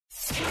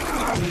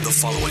The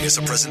following is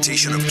a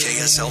presentation of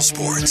KSL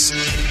Sports.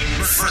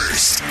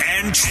 First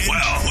and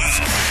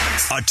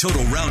 12. A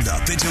total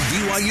roundup into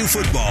BYU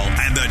football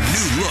and the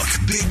new look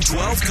Big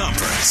 12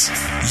 Conference.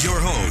 Your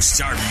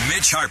hosts are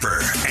Mitch Harper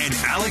and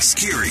Alex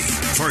Keary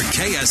for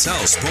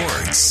KSL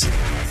Sports.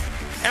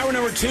 Hour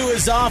number 2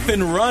 is off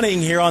and running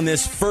here on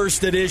this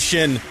first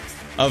edition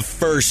of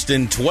First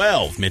and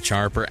 12. Mitch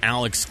Harper,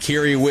 Alex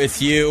Keary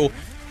with you.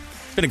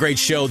 It's been a great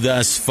show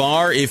thus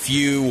far. If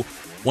you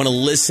want to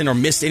listen or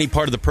miss any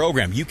part of the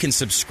program, you can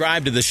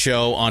subscribe to the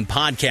show on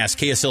podcast,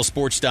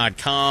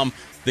 KSLSports.com,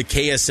 the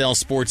KSL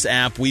Sports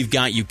app. We've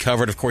got you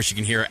covered. Of course, you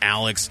can hear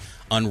Alex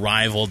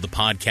Unrivaled, the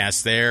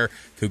podcast there,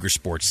 Cougar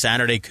Sports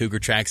Saturday, Cougar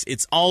Tracks.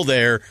 It's all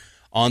there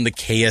on the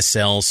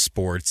KSL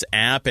Sports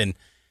app. And,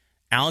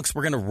 Alex,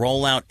 we're going to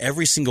roll out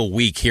every single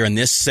week here in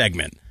this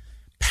segment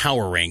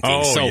power rankings.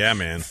 Oh, so, yeah,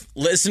 man.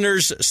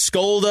 Listeners,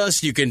 scold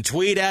us. You can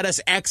tweet at us,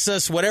 X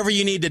us, whatever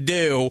you need to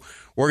do.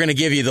 We're going to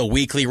give you the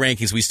weekly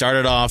rankings. We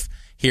started off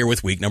here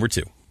with week number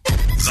 2.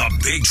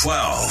 The Big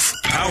 12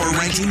 Power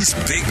Rankings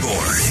Big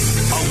Board.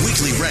 A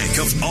weekly rank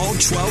of all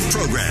 12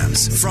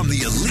 programs from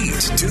the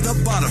elite to the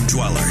bottom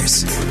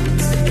dwellers.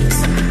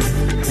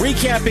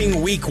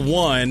 Recapping week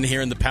 1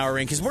 here in the Power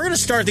Rankings, we're going to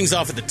start things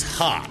off at the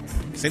top.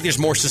 I think there's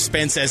more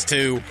suspense as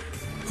to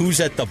who's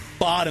at the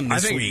bottom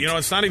this week. You know,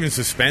 it's not even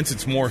suspense.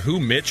 It's more who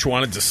Mitch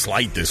wanted to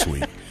slight this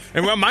week.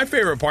 And what my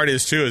favorite part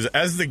is, too, is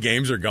as the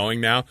games are going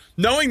now,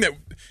 knowing that,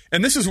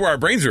 and this is where our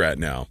brains are at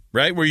now,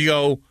 right? Where you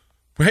go,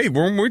 hey,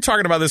 we're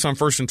talking about this on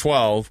First and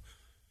 12.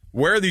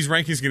 Where are these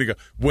rankings going to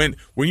go?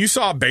 When you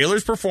saw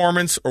Baylor's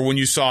performance or when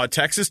you saw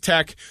Texas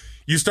Tech,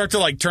 you start to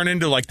like turn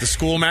into like the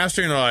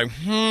schoolmaster and you're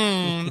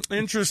like,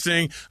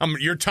 interesting.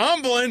 You're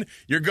tumbling.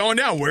 You're going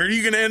down. Where are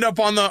you going to end up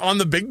on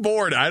the big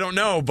board? I don't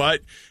know,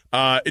 but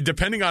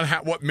depending on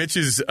what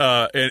Mitch's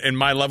and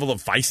my level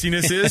of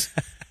feistiness is,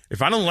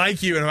 if I don't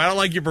like you and if I don't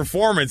like your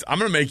performance, I'm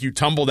going to make you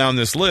tumble down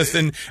this list.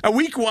 And at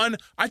week 1,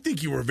 I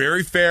think you were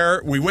very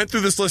fair. We went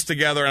through this list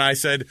together, and I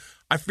said,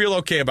 I feel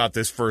okay about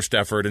this first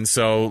effort. And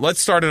so let's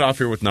start it off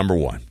here with number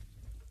 1.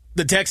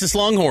 The Texas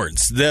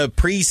Longhorns, the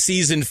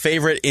preseason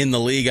favorite in the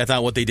league. I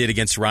thought what they did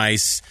against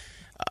Rice,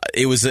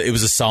 it was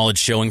a solid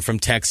showing from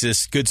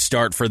Texas. Good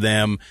start for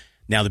them.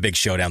 Now the big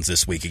showdowns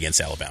this week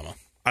against Alabama.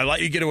 I let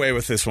you get away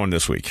with this one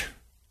this week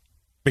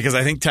because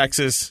I think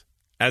Texas,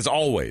 as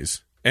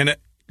always, and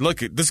look,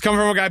 this comes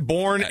from a guy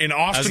born in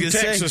Austin,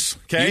 Texas.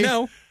 Okay, you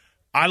know,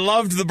 I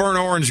loved the burnt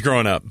orange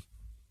growing up,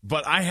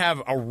 but I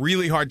have a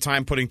really hard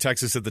time putting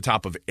Texas at the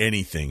top of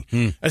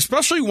anything,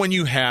 especially when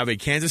you have a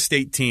Kansas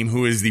State team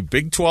who is the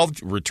Big 12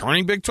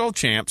 returning Big 12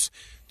 champs,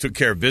 took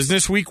care of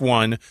business week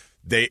 1.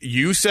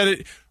 You said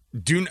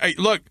it.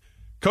 Look.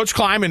 Coach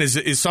Kleiman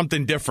is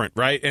something different,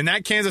 right? And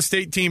that Kansas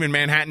State team in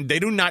Manhattan, they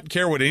do not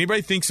care what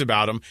anybody thinks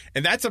about them,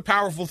 and that's a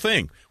powerful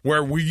thing.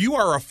 Where you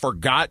are a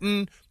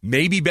forgotten,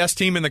 maybe best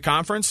team in the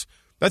conference,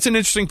 that's an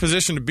interesting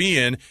position to be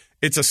in.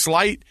 It's a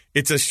slight,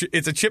 it's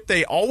a chip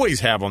they always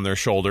have on their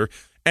shoulder,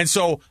 and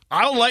so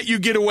I'll let you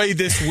get away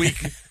this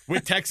week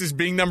with Texas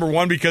being number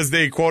 1 because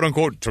they quote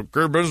unquote took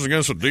care of business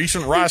against a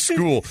decent Rice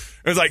school.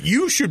 It's like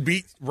you should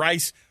beat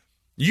Rice.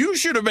 You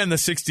should have been the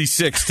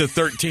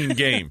 66-13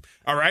 game.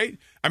 All right.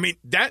 I mean,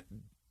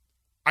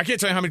 I can't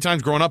tell you how many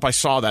times growing up I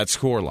saw that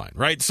scoreline,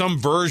 right? Some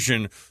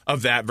version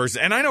of that versus,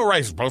 and I know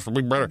Rice is supposed to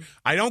be better.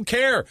 I don't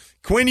care.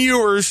 Quinn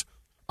Ewers,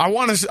 I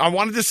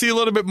wanted to see a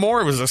little bit more.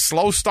 It was a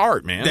slow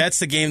start, man. That's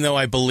the game, though,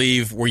 I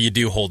believe, where you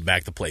do hold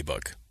back the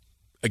playbook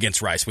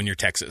against Rice when you're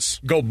Texas.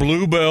 Go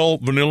Bluebell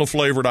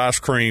vanilla-flavored ice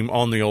cream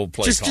on the old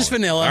play. Just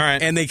vanilla, all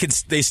right. And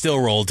they still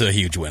roll to a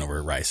huge win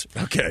over Rice.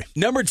 Okay.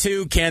 Number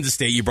 2, Kansas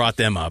State. You brought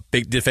them up.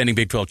 Defending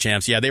Big 12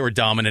 champs. Yeah, they were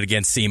dominant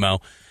against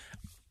SEMO.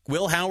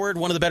 Will Howard,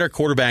 one of the better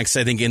quarterbacks,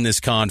 I think, in this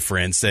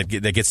conference that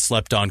gets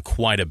slept on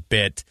quite a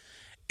bit.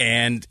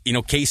 And, you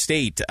know,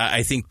 K-State,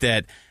 I think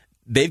that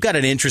they've got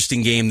an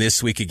interesting game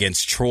this week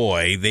against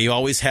Troy. They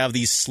always have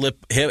these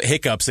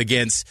hiccups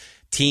against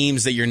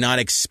teams that you're not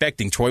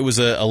expecting. Troy was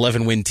a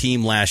 11-win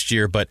team last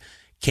year, but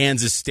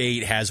Kansas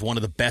State has one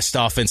of the best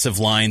offensive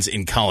lines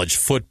in college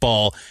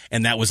football,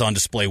 and that was on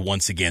display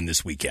once again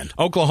this weekend.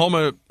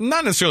 Oklahoma,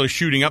 not necessarily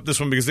shooting up this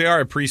one because they are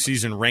a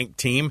preseason ranked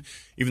team,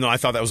 even though I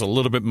thought that was a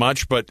little bit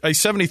much, but a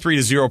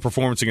 73-0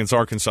 performance against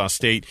Arkansas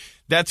State,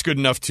 that's good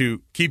enough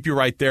to keep you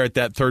right there at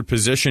that third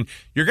position.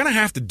 You're going to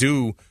have to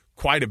do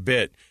quite a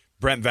bit,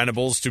 Brent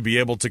Venables, to be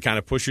able to kind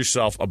of push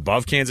yourself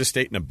above Kansas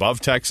State and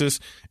above Texas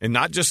and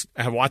not just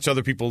watch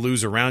other people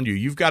lose around you.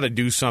 You've got to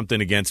do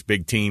something against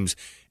big teams,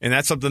 and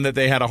that's something that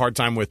they had a hard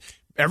time with.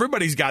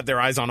 Everybody's got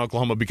their eyes on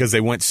Oklahoma because they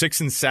went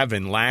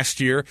 6-7 last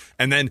year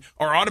and then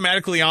are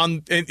automatically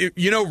on,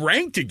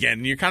 ranked again.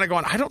 And you're kind of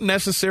going, I don't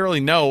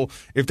necessarily know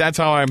if that's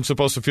how I'm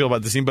supposed to feel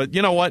about this team, but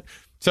you know what?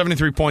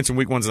 73 points in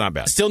week 1's not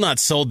bad. Still not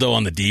sold, though,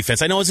 on the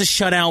defense. I know it's a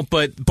shutout,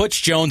 but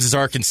Butch Jones'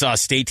 Arkansas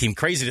State team,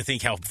 crazy to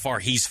think how far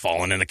he's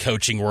fallen in the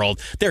coaching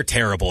world. They're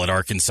terrible at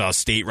Arkansas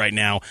State right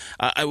now.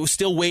 I will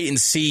still wait and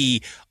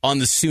see on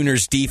the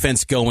Sooners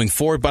defense going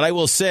forward. But I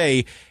will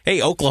say,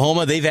 hey,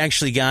 Oklahoma, they've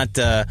actually got,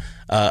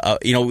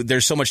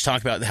 there's so much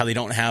talk about how they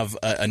don't have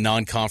a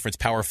non-conference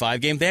Power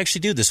 5 game. They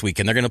actually do this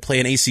weekend. They're going to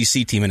play an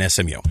ACC team in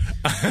SMU.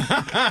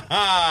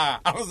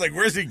 I was like,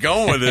 where's he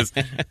going with this?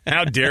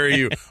 How dare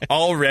you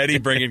already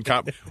bring in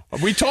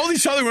we told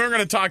each other we weren't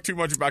going to talk too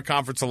much about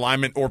conference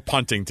alignment or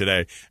punting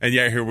today. And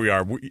yeah, here we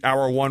are.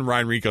 Our one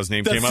Ryan Rico's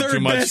name came up too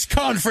much. The third best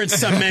conference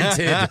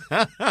cemented.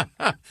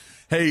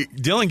 Hey,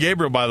 Dylan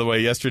Gabriel, by the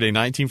way, yesterday,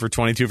 19 for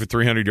 22 for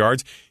 300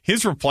 yards.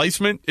 His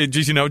replacement,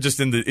 just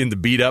in the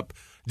beat up,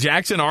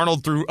 Jackson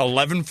Arnold threw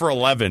 11 for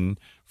 11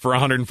 for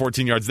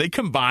 114 yards. They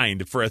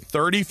combined for a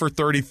 30 for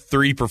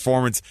 33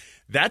 performance.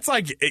 That's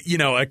like,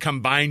 a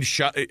combined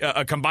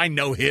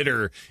no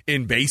hitter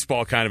in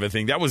baseball kind of a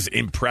thing. That was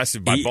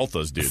impressive by both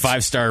those dudes.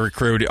 5-star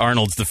recruit,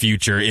 Arnold's the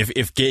future.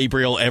 If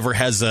Gabriel ever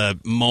has a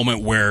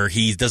moment where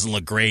he doesn't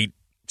look great,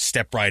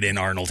 step right in,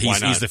 Arnold.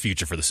 He's the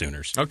future for the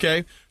Sooners.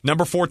 Okay.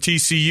 Number 4,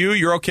 TCU.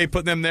 You're okay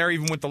putting them there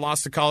even with the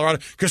loss to Colorado?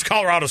 Because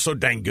Colorado's so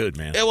dang good,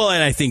 man. Yeah, well,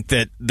 and I think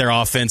that their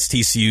offense,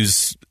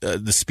 TCU's,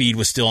 the speed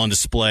was still on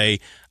display.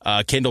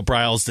 Kendall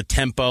Briles, the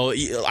tempo.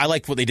 I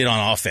like what they did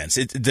on offense.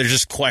 There's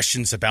just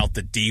questions about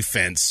the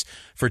defense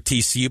for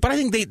TCU. But I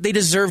think they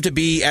deserve to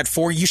be at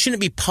 4. You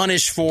shouldn't be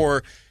punished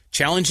for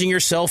challenging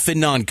yourself in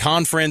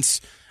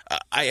non-conference.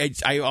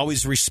 I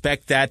always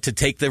respect that, to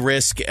take the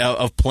risk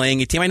of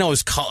playing a team. I know it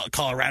was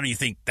Colorado. You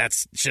think that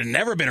should have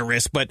never been a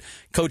risk, but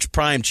Coach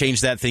Prime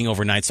changed that thing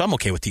overnight, so I'm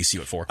okay with TCU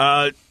at 4.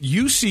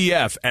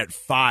 UCF at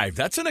 5.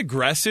 That's an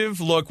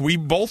aggressive look. We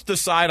both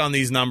decide on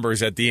these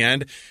numbers at the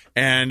end,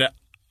 and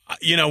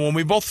when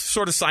we both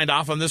sort of signed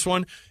off on this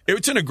one,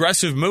 it's an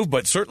aggressive move,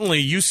 but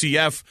certainly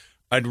UCF,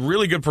 a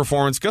really good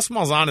performance. Gus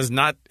Malzahn is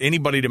not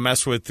anybody to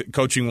mess with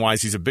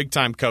coaching-wise. He's a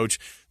big-time coach.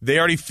 They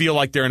already feel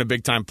like they're in a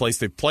big-time place.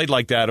 They've played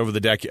like that over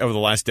the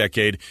last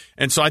decade.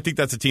 And so I think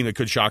that's a team that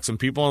could shock some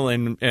people.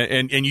 And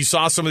you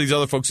saw some of these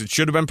other folks that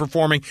should have been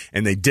performing,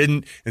 and they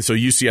didn't. And so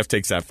UCF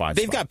takes that 5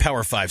 They've got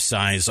Power 5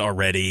 size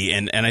already.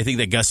 And I think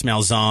that Gus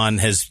Malzahn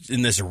has,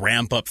 in this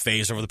ramp-up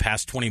phase over the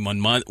past 21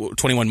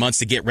 months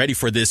to get ready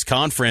for this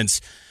conference,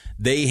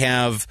 they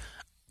have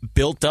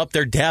built up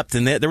their depth.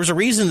 And there was a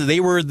reason that they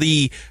were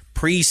the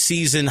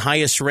preseason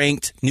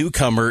highest-ranked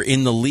newcomer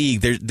in the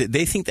league.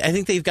 I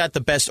think they've got the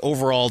best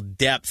overall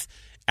depth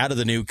out of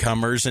the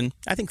newcomers, and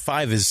I think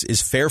 5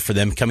 is fair for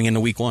them coming into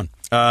week 1.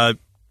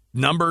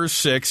 Number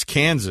 6,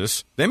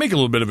 Kansas. They make a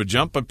little bit of a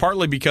jump, but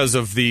partly because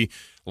of the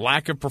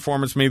lack of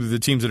performance, maybe the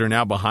teams that are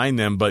now behind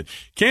them. But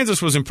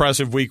Kansas was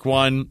impressive week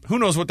 1. Who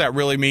knows what that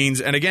really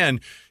means? And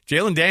again,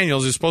 Jalen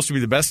Daniels is supposed to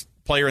be the best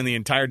player in the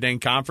entire dang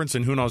conference,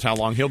 and who knows how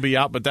long he'll be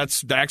out. But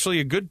that's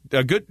actually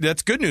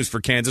that's good news for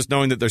Kansas,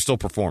 knowing that they're still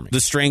performing. The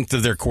strength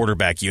of their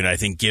quarterback unit, I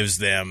think, gives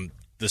them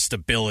the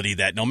stability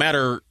that no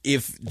matter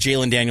if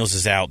Jalen Daniels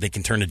is out, they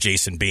can turn to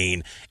Jason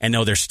Bean and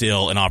know they're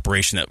still an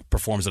operation that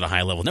performs at a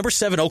high level. Number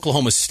 7,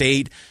 Oklahoma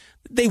State.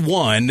 They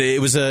won. It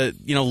was a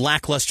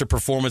lackluster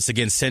performance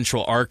against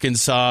Central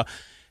Arkansas.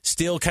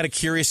 Still kind of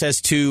curious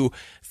as to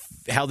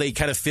how they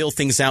kind of fill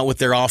things out with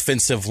their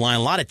offensive line.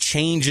 A lot of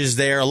changes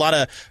there, a lot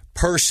of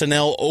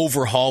personnel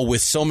overhaul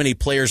with so many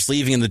players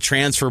leaving in the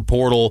transfer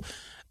portal.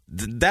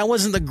 That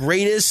wasn't the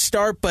greatest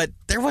start, but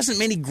there wasn't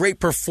many great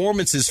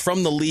performances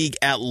from the league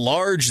at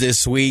large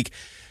this week.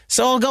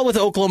 So I'll go with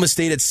Oklahoma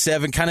State at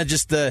 7, kind of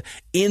just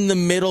in the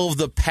middle of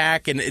the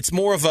pack, and it's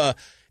more of a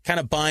kind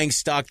of buying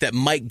stock that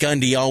Mike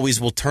Gundy always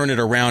will turn it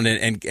around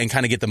and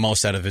kind of get the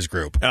most out of his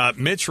group.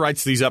 Mitch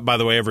writes these up, by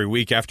the way, every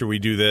week after we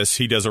do this.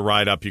 He does a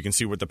write-up. You can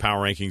see what the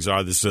power rankings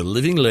are. This is a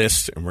living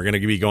list, and we're going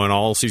to be going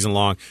all season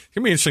long. It's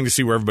going to be interesting to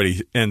see where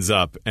everybody ends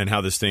up and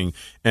how this thing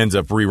ends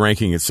up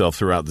re-ranking itself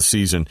throughout the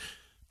season.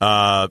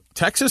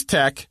 Texas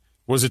Tech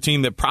was a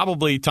team that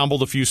probably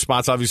tumbled a few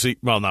spots, obviously.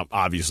 Well, not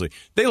obviously.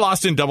 They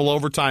lost in double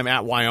overtime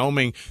at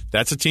Wyoming.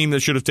 That's a team that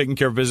should have taken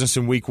care of business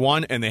in week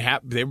 1, and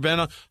they've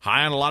been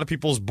high on a lot of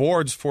people's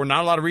boards for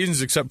not a lot of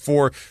reasons except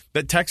for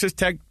that Texas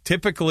Tech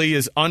typically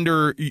is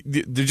they're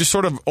just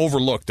sort of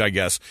overlooked, I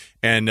guess.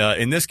 And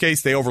in this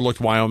case, they overlooked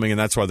Wyoming, and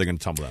that's why they're going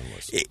to tumble down the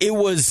list. It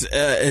was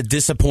a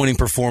disappointing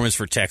performance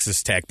for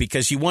Texas Tech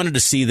because you wanted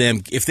to see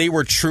them, if they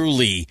were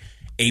truly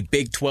a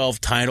Big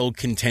 12 title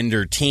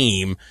contender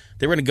team,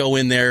 they were going to go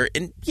in there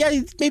and,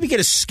 maybe get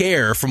a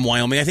scare from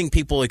Wyoming. I think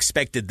people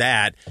expected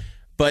that.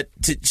 But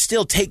to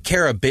still take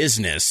care of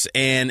business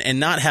and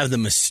not have the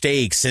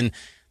mistakes. And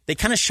they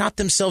kind of shot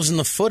themselves in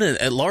the foot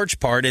at large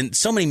part. And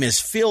so many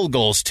missed field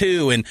goals,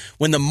 too. And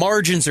when the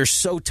margins are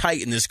so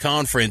tight in this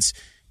conference,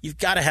 you've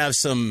got to have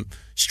some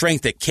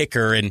strength at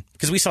kicker. And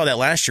because we saw that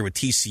last year with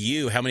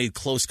TCU, how many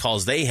close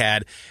calls they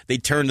had, they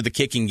turned to the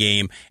kicking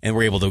game and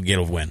were able to get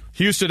a win.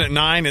 Houston at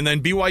 9 and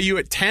then BYU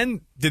at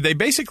 10. Did they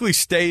basically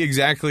stay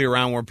exactly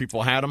around where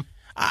people had them?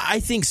 I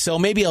think so.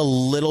 Maybe a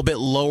little bit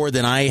lower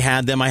than I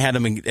had them. I had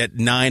them at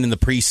 9 in the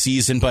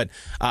preseason, but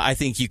I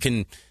think you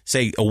can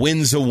say a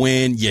win's a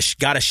win. You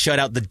got to shut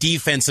out. The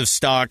defensive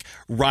stock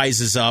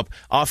rises up.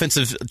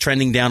 Offensive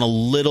trending down a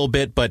little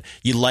bit, but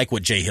you like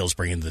what Jay Hill's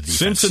bringing to the defense.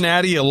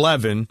 Cincinnati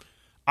 11.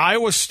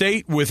 Iowa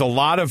State with a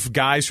lot of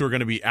guys who are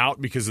going to be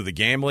out because of the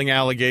gambling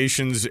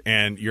allegations,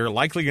 and you're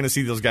likely going to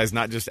see those guys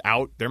not just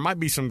out. There might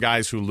be some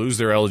guys who lose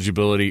their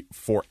eligibility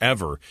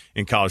forever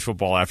in college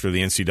football after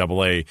the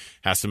NCAA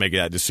has to make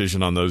that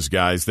decision on those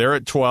guys. They're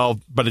at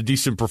 12, but a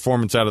decent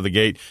performance out of the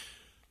gate.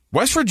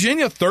 West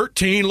Virginia,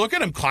 13. Look at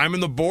them climbing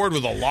the board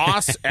with a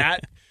loss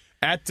at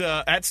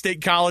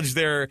State College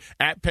there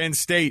at Penn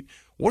State.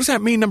 What does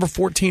that mean number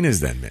 14 is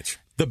then, Mitch?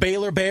 The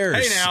Baylor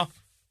Bears. Hey, now.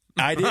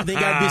 I didn't think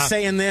I'd be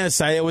saying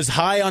this. I was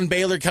high on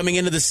Baylor coming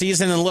into the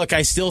season, and look,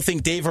 I still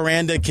think Dave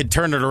Aranda could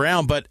turn it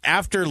around, but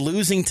after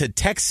losing to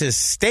Texas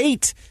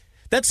State,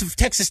 that's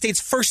Texas State's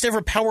first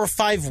ever Power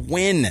 5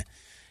 win.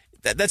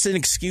 That's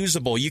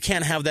inexcusable. You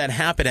can't have that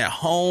happen at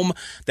home.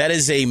 That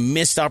is a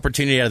missed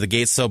opportunity out of the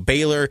gate. So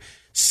Baylor,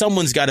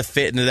 someone's got to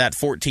fit into that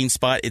 14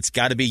 spot. It's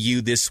got to be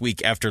you this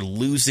week after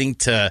losing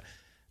to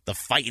the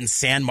fighting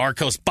San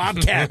Marcos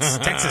Bobcats,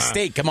 Texas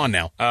State. Come on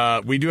now.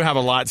 We do have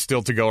a lot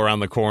still to go around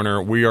the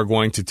corner. We are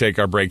going to take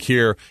our break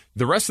here.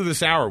 The rest of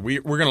this hour,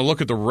 we're going to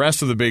look at the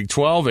rest of the Big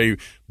 12, a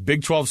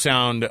Big 12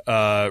 Sound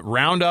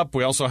roundup.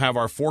 We also have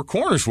our Four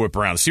Corners whip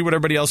around, see what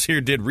everybody else here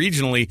did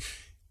regionally.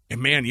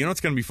 And, man, you know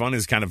what's going to be fun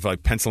is kind of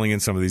like penciling in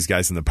some of these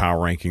guys in the power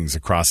rankings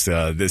across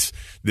this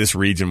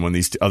region when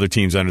these other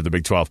teams enter the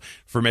Big 12.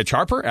 For Mitch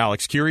Harper,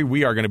 Alex Curie,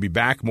 we are going to be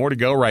back. More to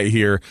go right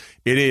here.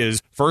 It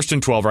is First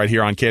and 12 right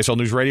here on KSL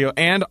News Radio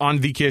and on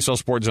the KSL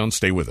Sports Zone.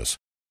 Stay with us.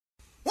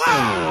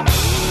 Wow!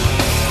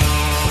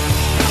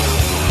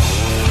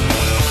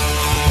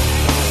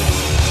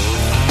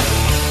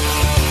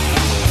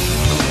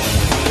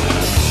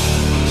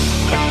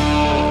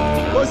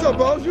 What's up,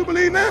 boss? You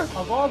believe that?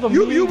 Of all the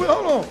hold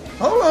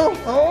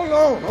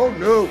on. Oh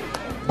no.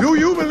 Do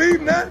you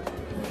believe that?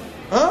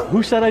 Huh?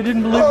 Who said I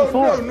didn't believe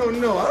before?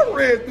 No. I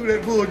read through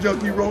that bull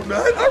junk you wrote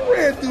down. I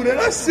read through that.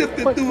 I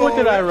sifted through all What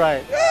did that. I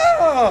write?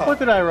 Yeah. What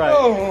did I write?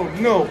 Oh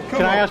no.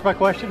 Can I ask my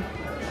question?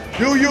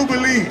 Do you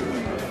believe?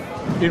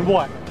 In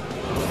what?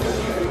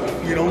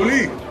 You don't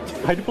believe.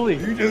 I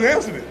believe. You just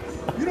answered it.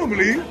 You don't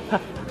believe.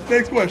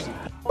 Next question.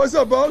 What's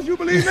up, boss? You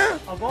believe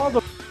that? Of all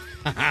the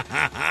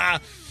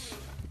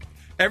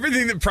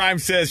Everything that Prime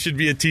says should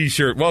be a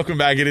T-shirt. Welcome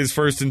back. It is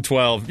First and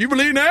 12. You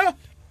believe now?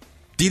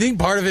 Do you think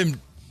part of him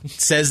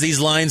says these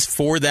lines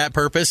for that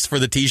purpose, for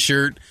the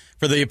T-shirt,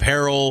 for the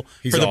apparel,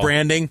 for the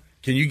branding?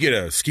 Can you get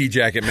a ski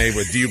jacket made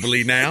with "Do you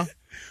believe now"?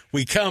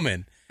 We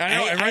coming. I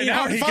know. And right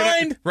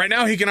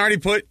now he can already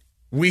put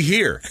 "we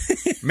here."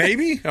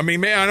 Maybe. I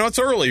mean, man, I know it's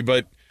early,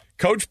 but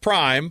Coach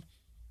Prime,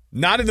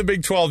 not in the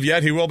Big 12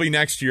 yet. He will be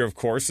next year, of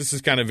course. This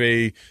is kind of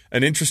an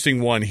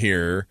interesting one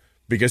here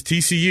because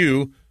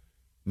TCU.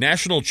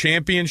 National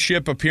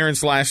championship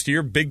appearance last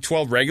year, Big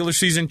 12 regular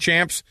season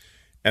champs,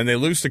 and they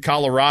lose to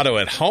Colorado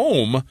at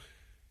home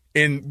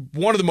in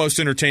one of the most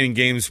entertaining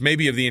games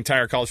maybe of the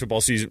entire college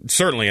football season,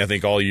 certainly I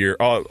think all year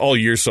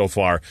so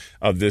far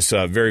of this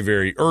very,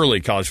 very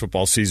early college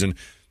football season.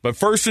 But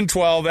First and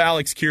 12,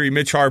 Alex Curie,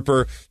 Mitch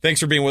Harper,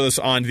 thanks for being with us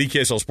on the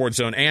KSL Sports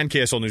Zone and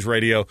KSL News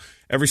Radio.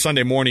 Every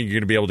Sunday morning, you're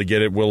going to be able to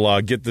get it. We'll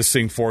get this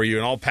thing for you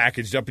and all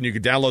packaged up, and you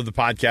can download the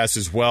podcast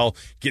as well.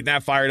 Getting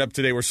that fired up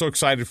today. We're so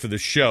excited for the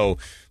show.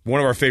 One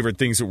of our favorite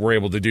things that we're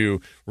able to do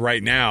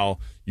right now.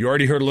 You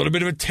already heard a little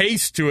bit of a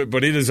taste to it,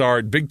 but it is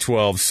our Big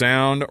 12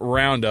 Sound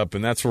Roundup,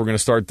 and that's where we're going to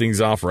start things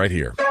off right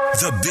here.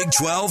 The Big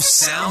 12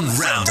 Sound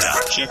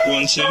Roundup. Check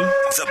 1, 2.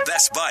 The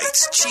best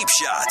bites, cheap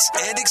shots,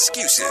 and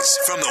excuses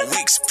from the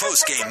week's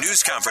post-game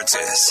news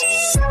conferences.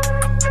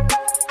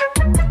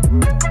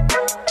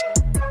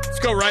 Let's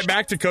go right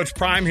back to Coach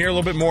Prime here, a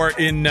little bit more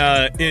in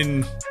a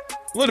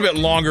little bit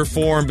longer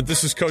form, but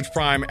this is Coach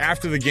Prime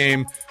after the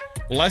game,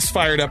 less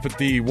fired up at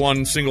the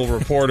one single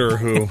reporter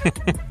who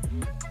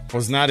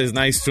was not as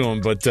nice to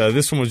him, but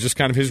this one was just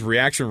kind of his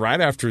reaction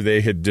right after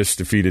they had just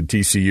defeated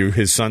TCU.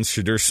 His son,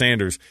 Shedeur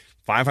Sanders,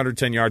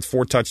 510 yards,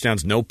 4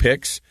 touchdowns, no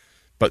picks,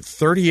 but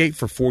 38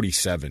 for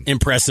 47.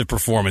 Impressive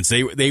performance.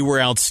 They were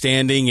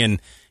outstanding,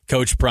 and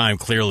Coach Prime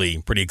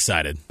clearly pretty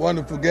excited.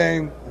 Wonderful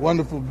game,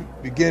 wonderful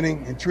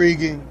beginning,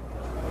 intriguing,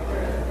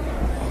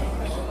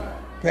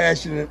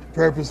 passionate,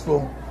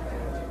 purposeful.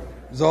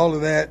 It was all of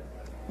that.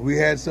 We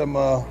had some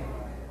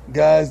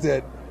guys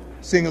that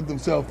singled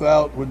themselves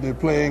out with their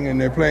playing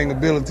and their playing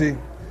ability.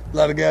 A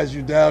lot of guys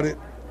you doubted.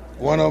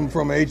 One of them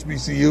from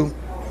HBCU.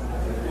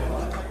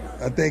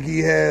 I think he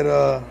had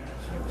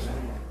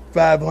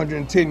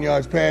 510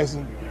 yards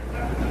passing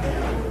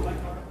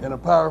in a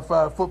Power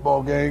 5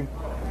 football game.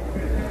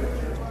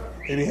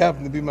 And he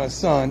happened to be my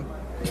son.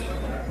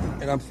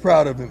 And I'm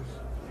proud of him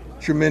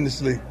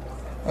tremendously.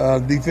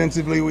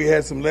 Defensively, we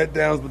had some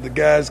letdowns, but the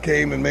guys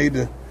came and made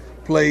the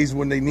plays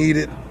when they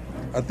needed.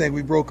 I think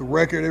we broke a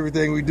record.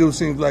 Everything we do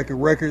seems like a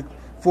record.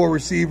 4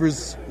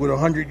 receivers with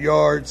 100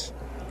 yards.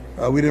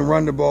 We didn't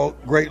run the ball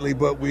greatly,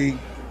 but we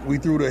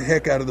threw the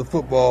heck out of the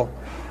football.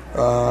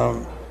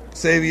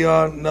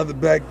 Savion, another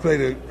back,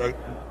 played a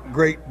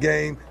great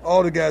game.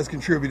 All the guys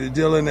contributed,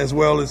 Dylan as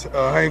well as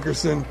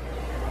Hankerson.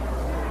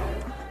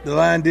 The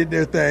line did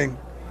their thing.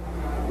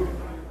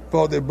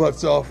 fought their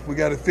butts off. We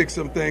got to fix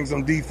some things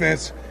on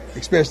defense,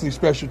 especially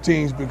special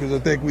teams, because I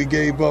think we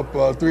gave up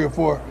 3 or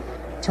 4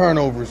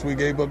 turnovers. We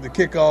gave up the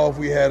kickoff.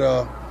 We had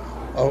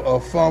a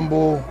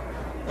fumble.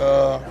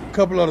 A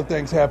couple other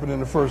things happened in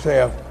the first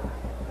half.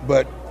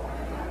 But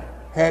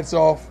hats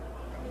off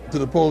to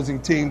the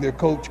opposing team. They're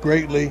coached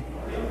greatly.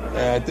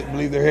 I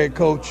believe their head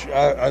coach,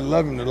 I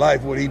love him to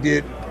life, what he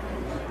did,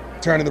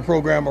 turning the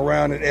program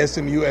around at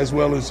SMU as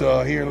well as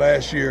here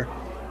last year.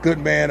 Good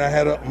man. I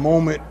had a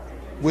moment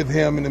with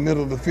him in the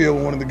middle of the field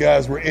when one of the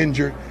guys were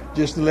injured,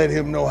 just to let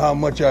him know how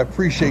much I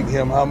appreciate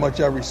him, how much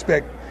I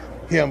respect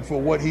him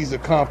for what he's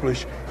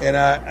accomplished, and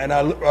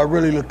I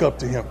really look up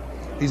to him.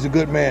 He's a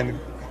good man,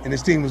 and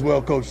his team was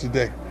well coached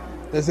today.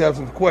 Let's have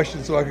some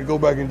questions so I can go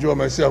back and enjoy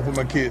myself with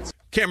my kids.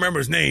 Can't remember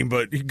his name,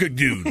 but good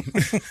dude.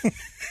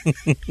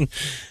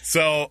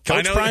 So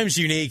Coach Prime's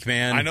unique,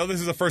 man. I know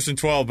this is a 1st and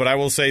 12, but I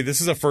will say this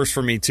is a first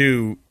for me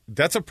too.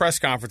 That's a press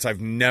conference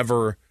I've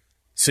never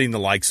seen the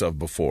likes of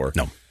before.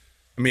 No.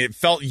 I mean, it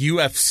felt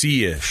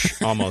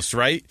UFC-ish almost,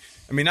 right?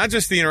 I mean, not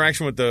just the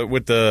interaction with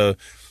the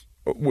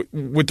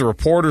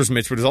reporters,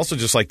 Mitch, but it's also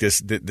just like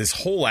this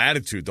whole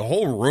attitude, the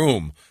whole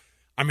room.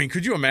 I mean,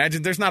 could you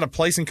imagine? There's not a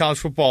place in college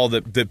football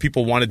that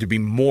people wanted to be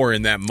more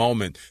in that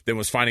moment than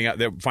was finding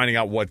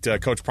out what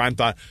Coach Prime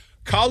thought.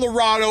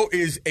 Colorado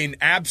is an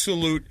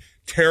absolute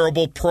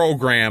terrible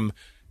program,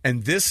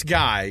 and this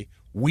guy,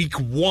 week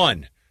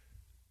 1,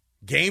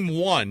 game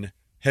 1,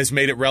 has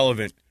made it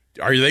relevant.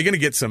 Are they going to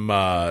get some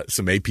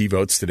AP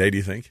votes today, do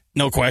you think?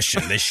 No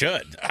question. They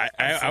should.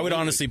 I would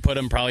honestly put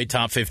them probably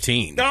top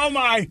 15. Oh,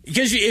 my.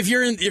 Because if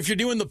you're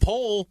doing the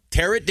poll,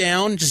 tear it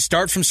down, just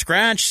start from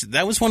scratch.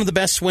 That was one of the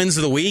best wins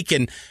of the week.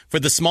 And for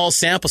the small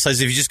sample size,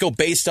 if you just go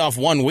based off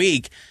 1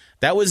 week,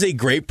 that was a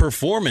great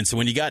performance. And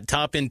when you got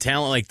top-end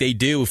talent like they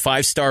do,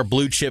 5-star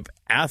blue-chip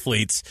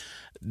athletes,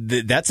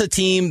 that's a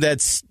team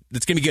that's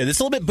going to be good. It's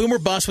a little bit boomer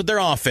bust with their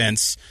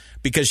offense,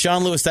 because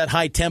Sean Lewis, that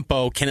high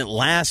tempo, can it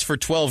last for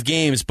 12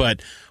 games?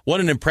 But what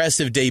an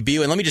impressive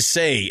debut. And let me just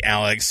say,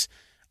 Alex,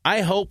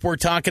 I hope we're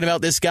talking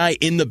about this guy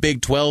in the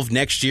Big 12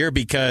 next year,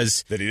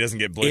 because that he doesn't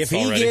get blitzed if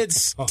he already.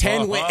 gets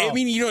 10 wins, I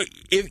mean,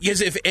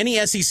 if any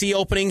SEC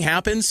opening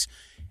happens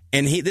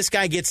and this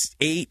guy gets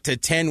 8 to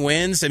 10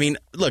 wins, I mean,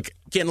 look,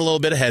 getting a little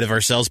bit ahead of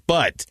ourselves,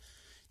 but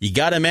you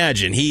got to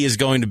imagine he is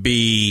going to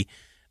be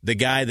the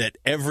guy that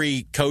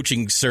every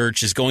coaching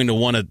search is going to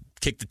want to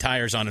kick the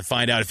tires on and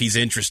find out if he's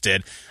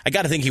interested. I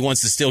got to think he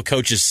wants to still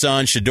coach his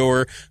son,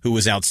 Shador, who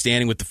was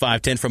outstanding with the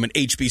 5'10" from an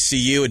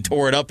HBCU and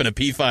tore it up in a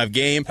P5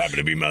 game. Happy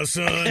to be my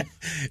son.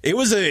 It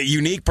was a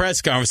unique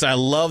press conference. I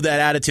love that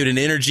attitude and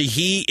energy.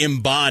 He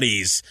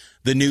embodies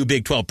the new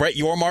Big 12. Brett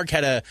Yormark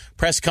had a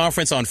press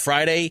conference on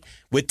Friday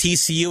with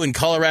TCU and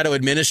Colorado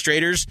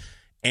administrators,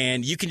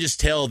 and you can just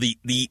tell the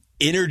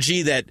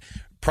energy that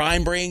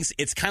Prime brings.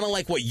 It's kind of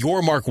like what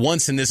Yormark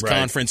wants in this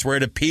conference, where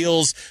it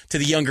appeals to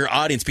the younger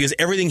audience, because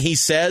everything he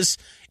says,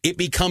 it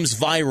becomes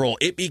viral.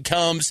 It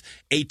becomes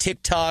a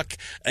TikTok.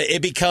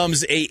 It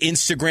becomes a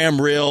Instagram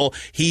reel.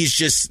 He's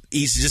just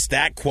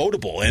that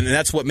quotable, and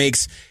that's what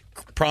makes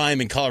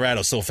Prime in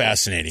Colorado so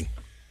fascinating.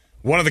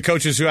 One of the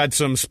coaches who had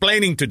some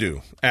splaining to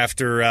do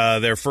after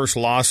their first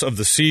loss of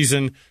the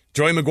season,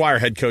 Joey McGuire,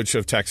 head coach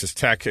of Texas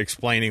Tech,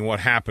 explaining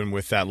what happened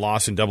with that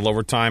loss in double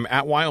overtime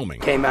at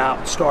Wyoming. Came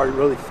out, started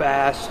really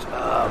fast,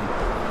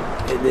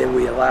 and then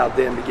we allowed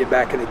them to get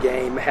back in the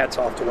game. Hats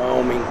off to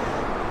Wyoming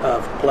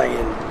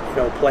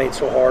for playing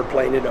so hard,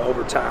 playing into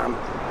overtime.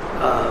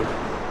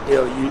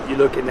 You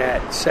look in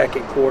that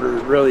second quarter,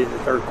 really the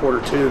third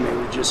quarter too,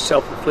 man, we just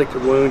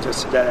self-inflicted wounds. I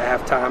said that at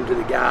halftime to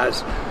the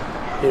guys.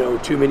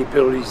 Too many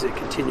penalties that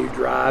continue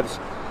drives.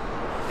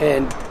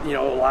 And,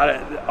 a lot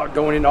of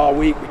going into all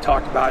week, we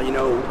talked about,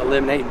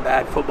 eliminating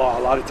bad football.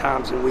 A lot of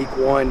times in week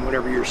 1,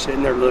 whenever you're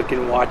sitting there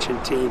looking,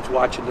 watching teams,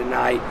 watching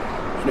tonight,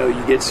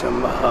 you get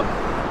some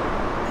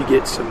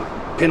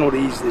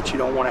penalties that you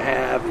don't want to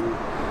have, and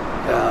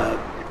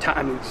your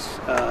timing's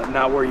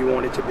not where you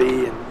want it to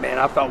be. And, man,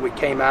 I thought we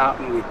came out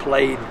and we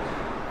played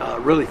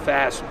really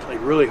fast and played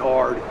really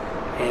hard.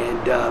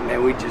 And, man,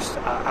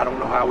 I don't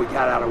know how we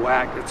got out of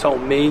whack. It's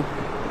on me.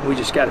 We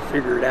just got to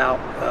figure it out,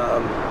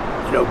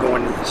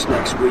 going into this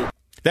next week.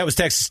 That was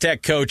Texas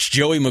Tech coach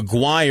Joey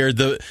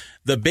McGuire.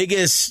 The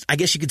biggest, I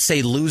guess you could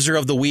say, loser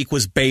of the week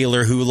was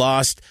Baylor, who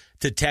lost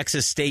to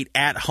Texas State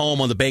at home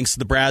on the banks of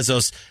the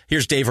Brazos.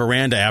 Here's Dave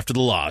Aranda after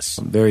the loss.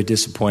 I'm very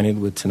disappointed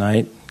with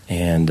tonight,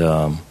 and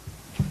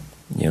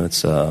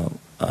it's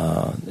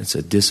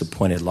a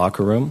disappointed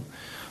locker room,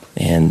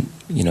 and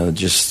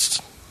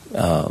just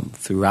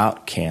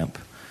throughout camp,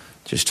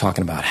 just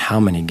talking about how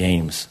many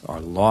games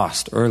are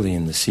lost early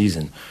in the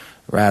season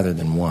rather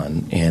than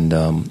won. And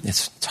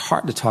it's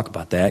hard to talk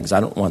about that, because I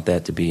don't want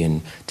that to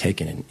be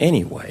taken in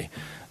any way,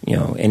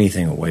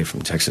 anything away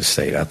from Texas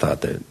State. I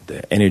thought that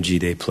the energy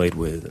they played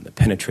with and the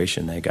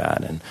penetration they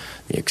got and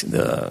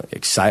the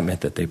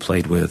excitement that they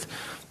played with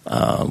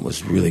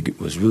was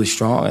really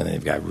strong, and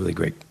they've got really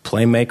great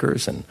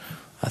playmakers, and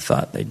I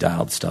thought they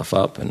dialed stuff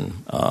up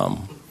and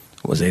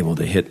was able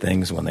to hit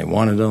things when they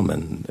wanted them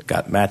and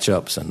got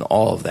matchups and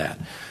all of that.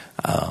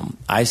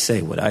 I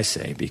say what I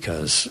say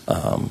because,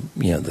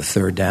 the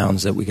third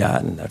downs that we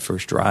got in that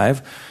first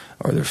drive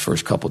or the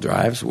first couple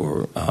drives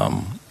were,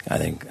 I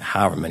think,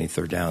 however many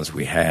third downs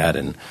we had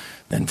and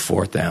then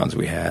fourth downs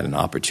we had and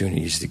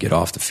opportunities to get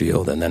off the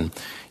field. And then,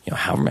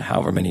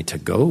 however many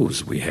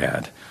to-goes we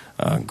had,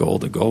 goal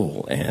to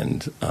goal.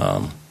 And,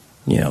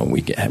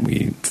 we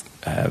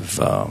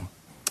have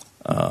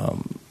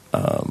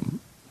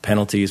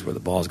penalties where the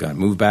ball's got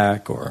moved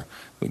back or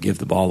we give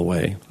the ball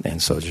away.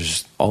 And so there's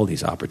just all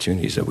these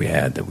opportunities that we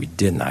had that we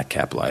did not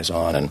capitalize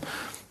on. And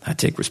I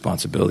take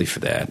responsibility for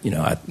that.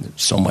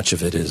 So much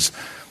of it is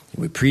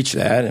we preach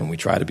that and we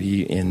try to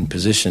be in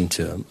position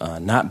to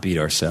not beat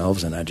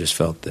ourselves. And I just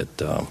felt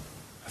that I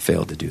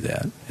failed to do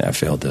that. And I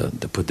failed to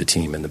put the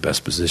team in the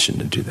best position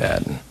to do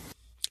that. And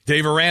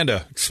Dave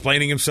Aranda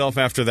explaining himself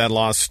after that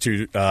loss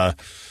to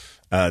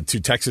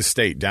Texas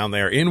State down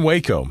there in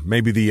Waco.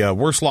 Maybe the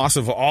worst loss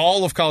of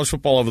all of college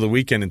football over the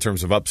weekend in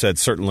terms of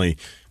upsets. Certainly,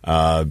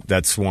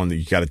 that's one that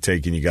you got to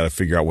take and you got to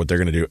figure out what they're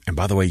going to do. And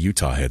by the way,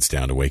 Utah heads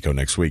down to Waco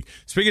next week.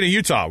 Speaking of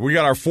Utah, we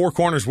got our Four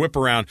Corners whip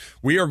around.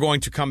 We are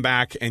going to come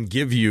back and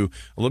give you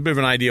a little bit of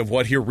an idea of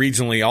what here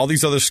regionally, all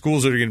these other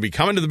schools that are going to be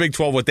coming to the Big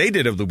 12, what they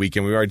did over the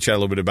weekend. We already chatted a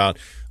little bit about,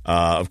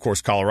 of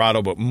course,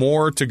 Colorado, but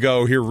more to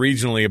go here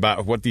regionally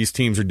about what these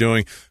teams are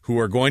doing who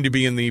are going to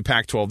be in the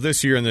Pac-12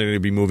 this year and they're going to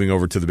be moving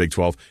over to the Big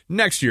 12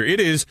 next year. It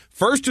is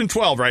 1st and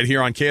 12 right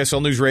here on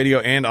KSL News Radio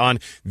and on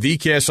the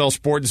KSL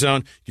Sports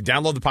Zone. You can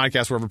download the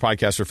podcast wherever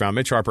podcasts are found.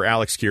 Mitch Harper,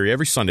 Alex Curie,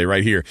 every Sunday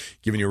right here,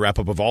 giving you a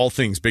wrap-up of all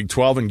things Big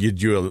 12 and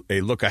give you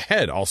a look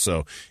ahead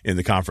also in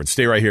the conference.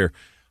 Stay right here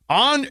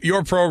on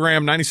your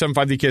program,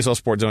 97.5 the KSL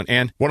Sports Zone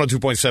and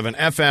 102.7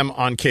 FM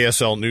on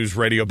KSL News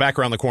Radio. Back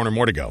around the corner,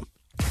 more to go.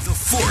 The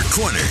Four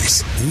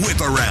Corners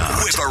Whip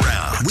Around. Whip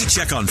Around. We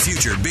check on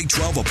future Big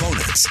 12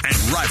 opponents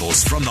and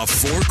rivals from the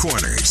Four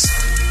Corners.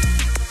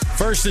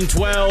 1st and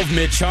 12,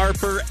 Mitch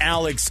Harper,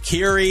 Alex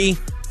Curie,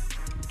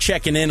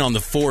 checking in on the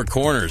Four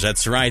Corners.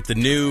 That's right, the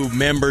new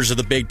members of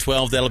the Big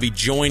 12 that'll be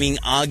joining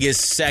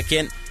August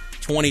 2nd,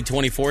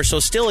 2024. So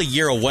still a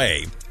year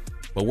away,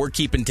 but we're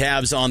keeping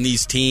tabs on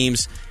these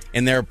teams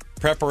and their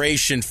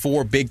preparation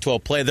for Big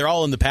 12 play. They're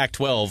all in the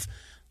Pac-12.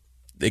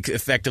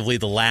 Effectively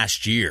the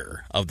last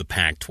year of the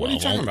Pac-12. What are you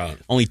talking about?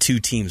 Only 2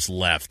 teams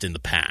left in the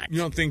Pac. You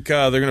don't think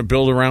they're going to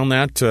build around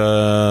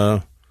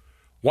that?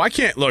 Why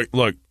can't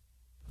look?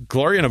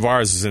 Gloria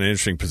Nevarez is in an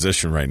interesting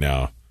position right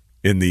now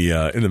in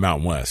the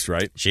Mountain West,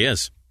 right? She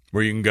is.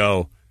 Where you can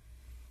go.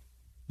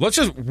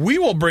 We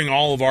will bring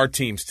all of our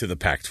teams to the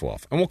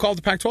Pac-12, and we'll call it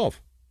the Pac-12.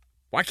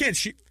 Why can't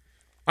she?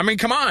 I mean,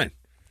 come on.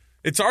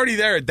 It's already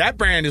there. That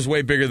brand is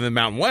way bigger than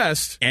Mountain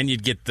West. And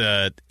you'd get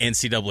the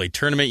NCAA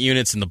tournament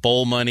units and the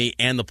bowl money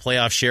and the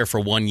playoff share for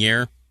 1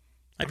 year.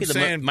 Might be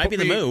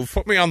the move.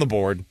 Put me on the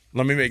board.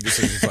 Let me make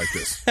decisions like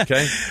this,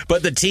 okay?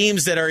 But the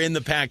teams that are in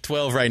the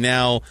Pac-12 right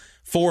now,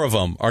 4 of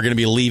them are going to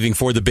be leaving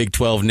for the Big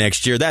 12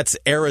 next year. That's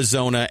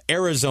Arizona,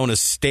 Arizona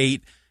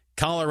State,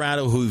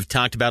 Colorado, who we've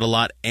talked about a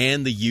lot,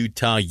 and the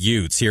Utah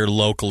Utes here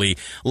locally.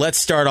 Let's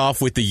start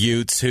off with the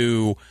Utes,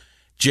 who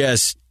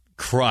just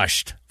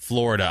crushed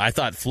Florida. I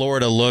thought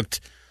Florida looked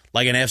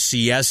like an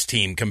FCS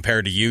team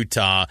compared to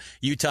Utah.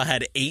 Utah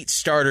had 8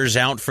 starters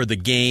out for the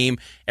game.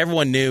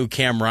 Everyone knew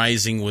Cam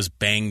Rising was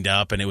banged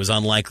up, and it was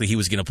unlikely he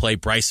was going to play.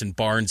 Bryson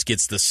Barnes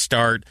gets the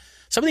start.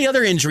 Some of the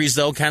other injuries,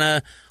 though, kind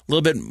of a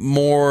little bit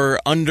more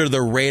under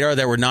the radar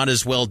that were not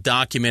as well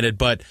documented,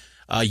 but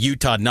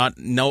Utah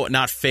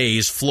not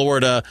phased.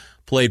 Florida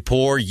played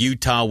poor.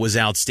 Utah was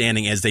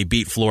outstanding as they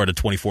beat Florida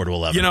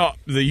 24-11. You know,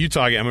 the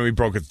Utah game, we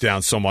broke it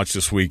down so much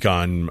this week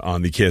on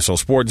the KSL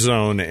Sports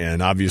Zone,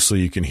 and obviously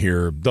you can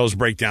hear those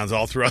breakdowns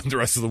all throughout the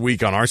rest of the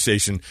week on our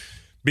station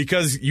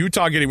because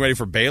Utah getting ready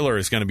for Baylor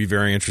is going to be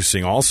very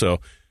interesting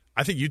also.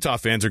 I think Utah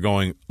fans are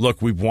going,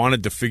 look, we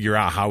wanted to figure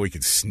out how we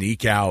could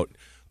sneak out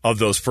of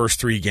those first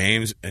 3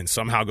 games and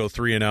somehow go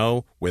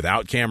 3-0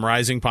 without Cam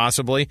Rising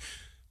possibly.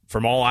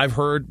 From all I've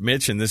heard,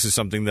 Mitch, and this is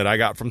something that I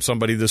got from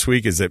somebody this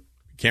week, is that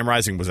Cam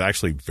Rising was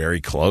actually very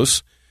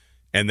close,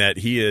 and that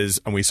he is,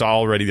 and we saw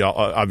already,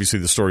 obviously,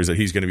 the stories that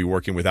he's going to be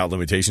working without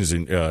limitations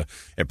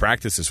at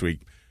practice this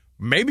week.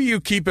 Maybe you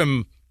keep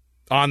him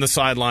on the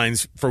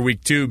sidelines for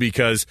week 2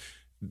 because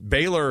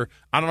Baylor,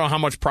 I don't know how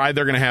much pride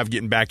they're going to have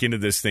getting back into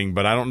this thing,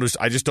 but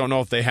I just don't know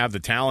if they have the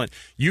talent.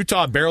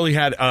 Utah barely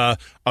had a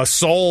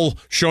soul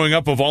showing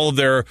up of all of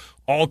their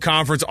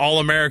all-conference,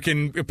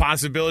 all-American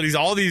possibilities,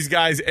 all these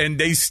guys, and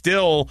they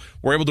still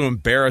were able to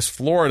embarrass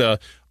Florida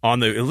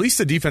on at least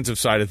the defensive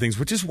side of things,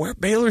 which is where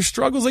Baylor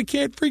struggles. They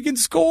can't freaking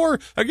score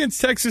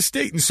against Texas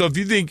State. And so if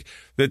you think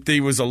that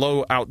there was a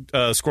low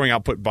scoring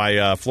output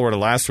by Florida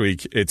last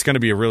week, it's going to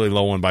be a really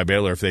low one by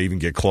Baylor if they even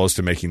get close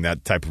to making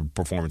that type of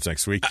performance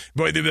next week.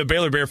 But the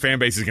Baylor Bear fan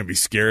base is going to be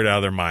scared out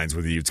of their minds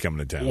with the Utes coming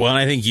to town. Well,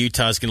 I think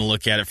Utah's going to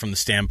look at it from the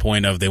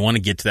standpoint of they want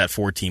to get to that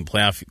 14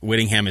 playoff.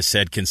 Whittingham has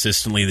said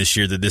consistently this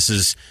year that this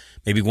is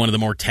maybe one of the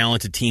more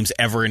talented teams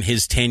ever in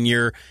his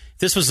tenure. If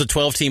this was a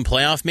 12-team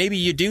playoff, maybe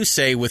you do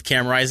say with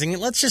Cam Rising,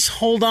 let's just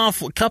hold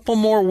off a couple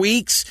more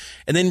weeks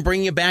and then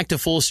bring you back to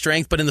full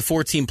strength. But in the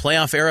 14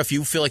 playoff era, if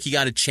you feel like you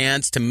got a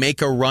chance to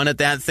make a run at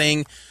that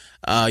thing,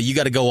 you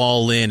got to go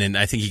all in, and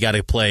I think you got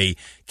to play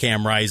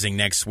Cam Rising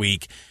next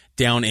week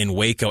down in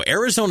Waco.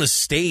 Arizona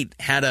State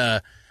had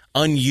a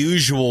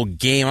unusual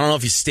game. I don't know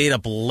if you stayed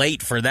up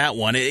late for that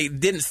one. It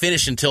didn't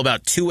finish until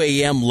about 2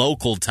 a.m.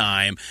 local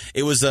time.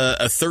 It was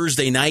a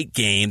Thursday night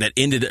game that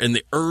ended in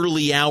the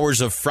early hours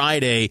of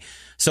Friday.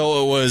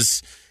 So it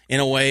was, in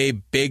a way,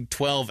 Big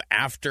 12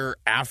 after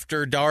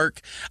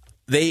dark.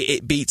 They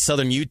beat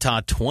Southern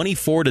Utah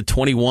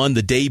 24-21,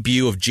 the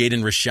debut of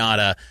Jaden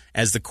Rashada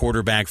as the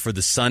quarterback for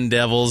the Sun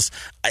Devils.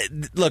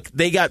 Look,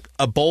 they got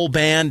a bowl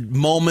ban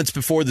moments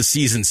before the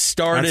season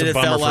started. That's a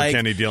bummer it felt like for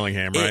Kenny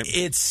Dillingham, right?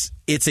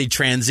 It's a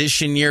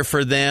transition year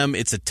for them.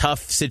 It's a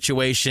tough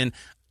situation.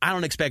 I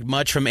don't expect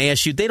much from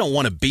ASU. They don't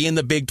want to be in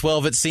the Big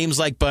 12, it seems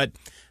like, but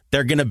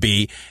they're going to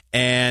be.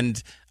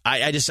 And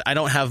I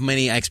don't have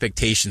many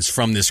expectations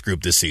from this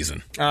group this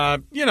season.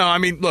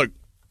 Look,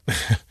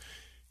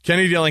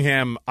 Kenny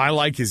Dillingham, I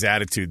like his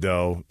attitude,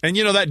 though. And,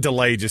 that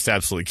delay just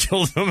absolutely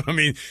killed them. I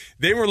mean,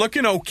 they were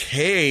looking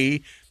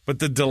okay, but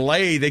the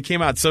delay, they came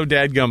out so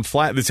dadgum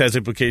flat. This has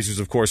implications,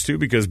 of course, too,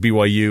 because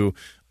BYU,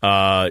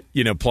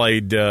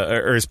 played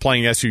or is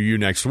playing SUU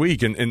next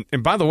week. And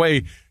by the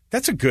way,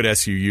 that's a good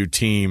SUU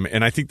team,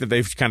 and I think that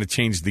they've kind of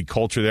changed the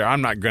culture there.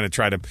 I'm not going to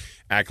try to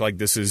act like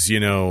this is,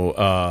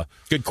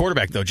 good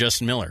quarterback, though,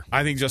 Justin Miller.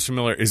 I think Justin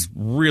Miller is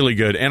really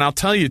good. And I'll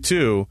tell you,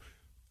 too,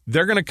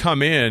 they're going to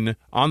come in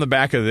on the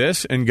back of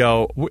this and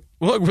go,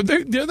 look,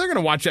 they're going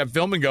to watch that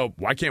film and go,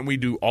 why can't we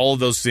do all of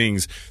those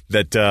things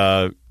that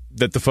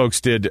the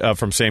folks did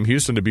from Sam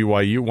Houston to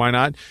BYU? Why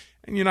not?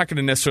 And you're not going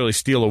to necessarily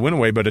steal a win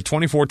away, but a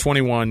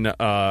 24-21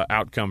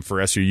 outcome for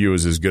SUU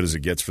is as good as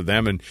it gets for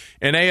them. And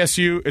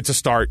ASU, it's a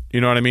start.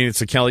 You know what I mean?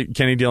 It's a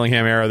Kenny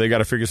Dillingham era. They got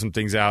to figure some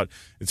things out.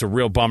 It's a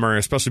real bummer,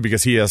 especially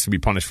because he has to be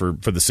punished for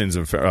the sins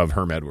of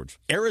Herm Edwards.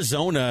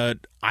 Arizona,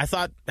 I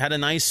thought, had a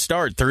nice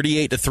start.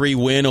 38-3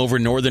 win over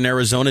Northern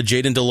Arizona.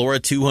 Jaden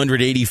DeLora,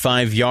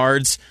 285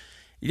 yards.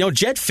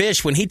 Jedd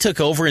Fisch, when he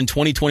took over in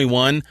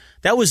 2021,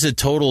 that was a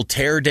total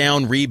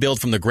tear-down rebuild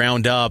from the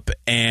ground up,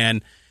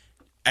 and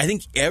I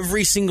think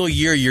every single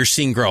year you're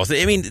seeing growth.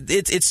 I mean,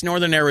 it's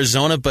Northern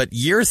Arizona, but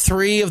year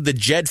 3 of the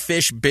Jedd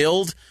Fisch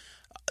build,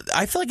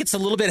 I feel like it's a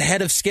little bit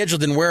ahead of schedule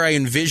than where I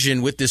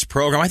envision with this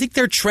program. I think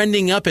they're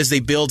trending up as they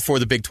build for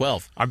the Big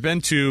 12. I've been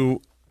to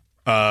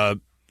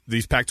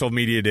these Pac-12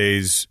 media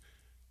days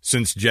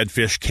since Jedd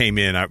Fisch came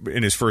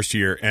in his first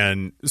year,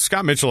 and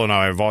Scott Mitchell and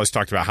I have always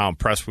talked about how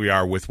impressed we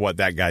are with what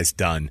that guy's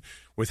done,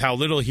 with how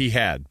little he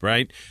had,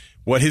 right?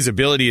 What his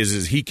ability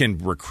is he can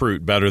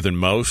recruit better than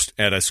most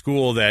at a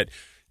school that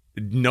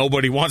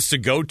nobody wants to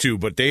go to,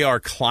 but they are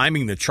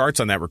climbing the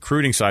charts on that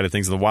recruiting side of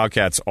things. The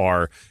Wildcats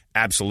are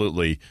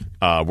absolutely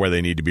where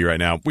they need to be right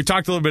now. We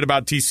talked a little bit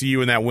about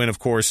TCU and that win, of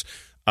course,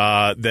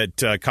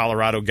 that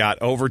Colorado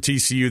got over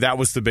TCU. That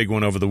was the big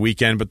one over the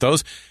weekend. But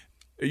those,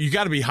 you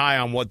got to be high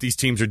on what these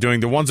teams are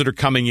doing. The ones that are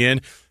coming in,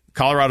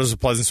 Colorado's a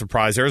pleasant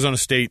surprise. Arizona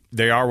State,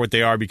 they are what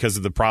they are because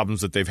of the problems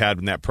that they've had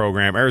in that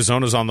program.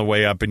 Arizona's on the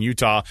way up, and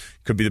Utah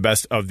could be the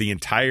best of the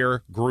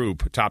entire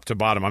group, top to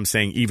bottom. I'm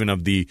saying even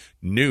of the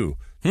new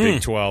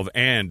Big 12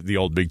 and the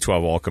old Big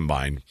 12 all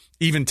combined.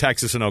 Even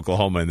Texas and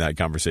Oklahoma in that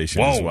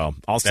conversation as well.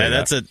 I'll say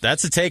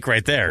that's a take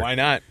right there. Why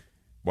not?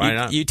 Why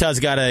not? Utah's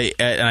got an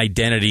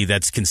identity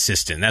that's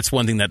consistent. That's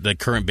one thing that the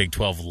current Big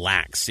 12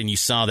 lacks. And you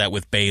saw that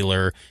with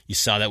Baylor. You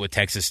saw that with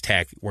Texas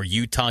Tech, where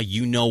Utah,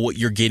 you know what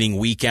you're getting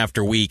week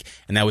after week.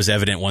 And that was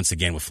evident once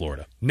again with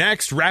Florida.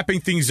 Next, wrapping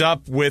things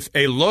up with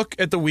a look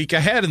at the week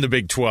ahead in the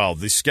Big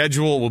 12. The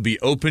schedule will be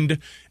opened,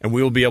 and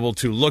we will be able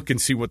to look and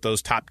see what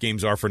those top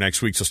games are for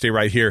next week. So stay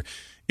right here.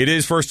 It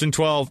is First and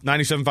 12,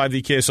 97.5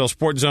 the KSL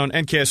Sports Zone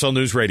and KSL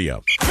News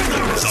Radio.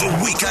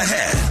 The week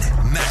ahead.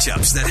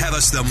 Matchups that have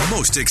us the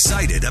most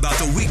excited about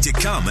the week to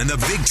come in the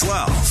Big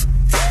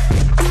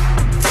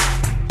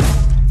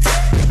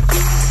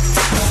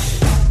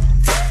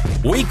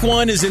 12. Week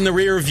 1 is in the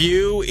rear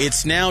view.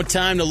 It's now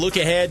time to look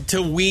ahead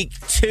to Week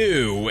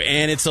 2,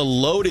 and it's a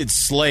loaded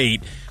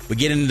slate. We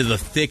get into the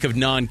thick of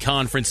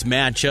non-conference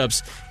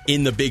matchups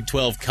in the Big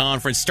 12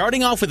 Conference.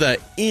 Starting off with an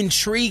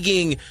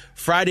intriguing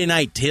Friday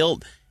night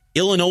tilt.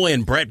 Illinois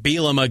and Brett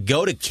Bielema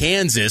go to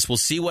Kansas. We'll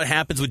see what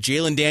happens with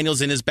Jalen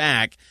Daniels in his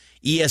back.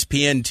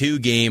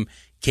 ESPN2 game,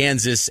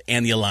 Kansas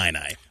and the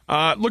Illini.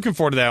 Looking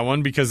forward to that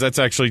one because that's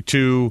actually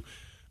two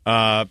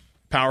Power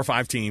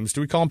 5 teams.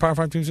 Do we call them Power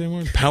 5 teams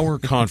anymore? Power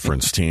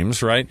Conference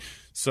teams, right?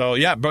 So,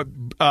 yeah, but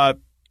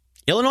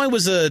Illinois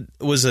was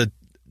a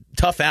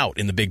tough out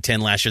in the Big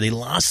Ten last year. They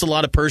lost a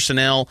lot of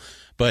personnel,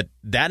 but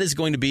that is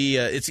going to be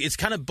it's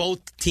kind of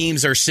both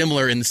teams are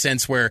similar in the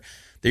sense where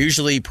they're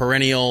usually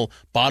perennial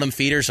bottom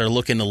feeders are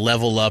looking to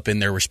level up in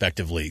their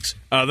respective leagues.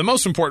 The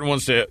most important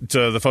ones to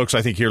the folks,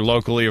 I think, here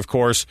locally, of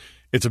course,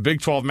 it's a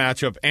Big 12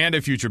 matchup and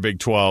a future Big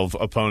 12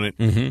 opponent.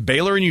 Mm-hmm.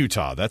 Baylor and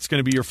Utah. That's going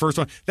to be your first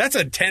one. That's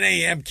a 10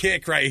 a.m.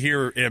 kick right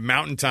here at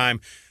Mountain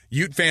Time.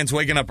 Ute fans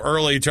waking up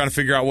early trying to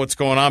figure out what's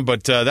going on.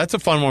 But that's a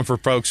fun one for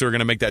folks who are going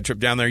to make that trip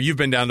down there. You've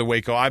been down to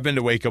Waco. I've been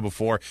to Waco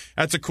before.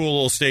 That's a cool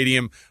little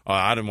stadium.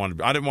 I didn't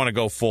want to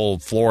go full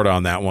Florida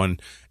on that one.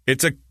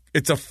 It's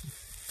a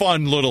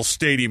fun little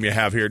stadium you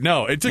have here.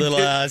 No, it's a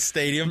little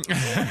stadium.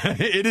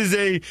 It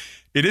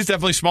is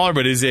definitely smaller,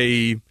 but it's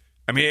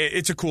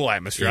a cool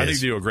atmosphere. I think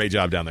you do a great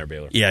job down there,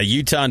 Baylor. Yeah,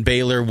 Utah and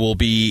Baylor will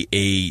be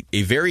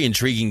a very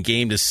intriguing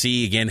game to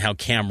see, again, how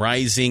Cam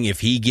Rising,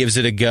 if he gives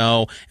it a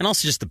go, and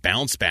also just the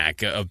bounce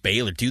back of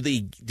Baylor. Do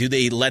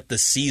they let the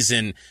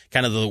season,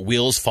 kind of the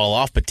wheels fall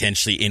off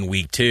potentially in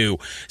week 2?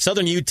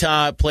 Southern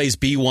Utah plays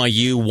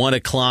BYU, 1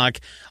 o'clock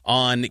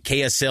on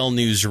KSL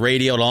News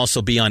Radio. It'll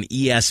also be on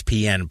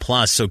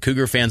ESPN+. So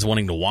Cougar fans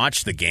wanting to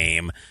watch the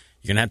game,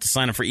 you're going to have to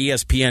sign up for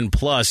ESPN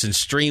Plus and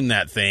stream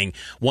that thing.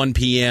 1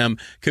 p.m.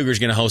 Cougars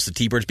going to host the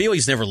T-Birds.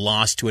 BYU's never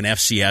lost to an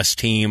FCS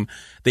team.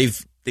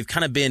 They've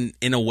kind of been,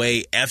 in a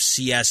way,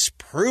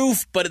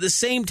 FCS-proof, but at the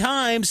same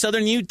time,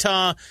 Southern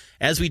Utah,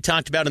 as we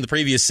talked about in the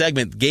previous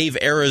segment, gave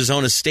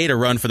Arizona State a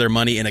run for their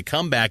money in a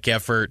comeback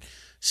effort.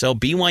 So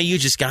BYU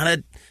just got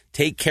to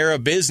take care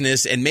of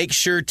business and make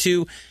sure to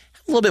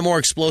have a little bit more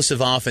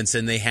explosive offense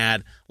than they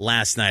had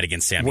last night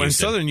against Sam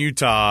Houston.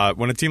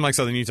 When a team like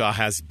Southern Utah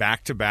has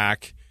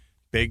back-to-back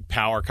big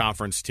power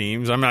conference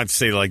teams. I'm not to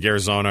say like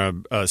Arizona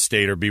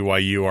State or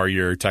BYU are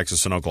your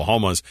Texas and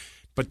Oklahomas,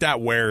 but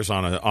that wears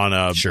on an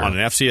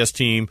FCS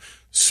team.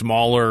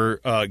 Smaller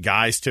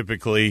guys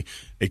typically,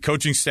 a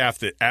coaching staff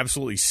that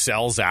absolutely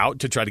sells out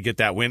to try to get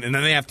that win, and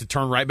then they have to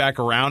turn right back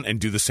around and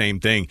do the same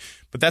thing.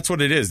 But that's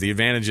what it is. The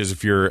advantage is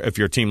if you're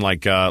a team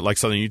like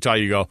Southern Utah,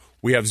 you go,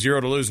 we have 0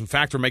 to lose. In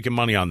fact, we're making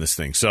money on this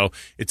thing, so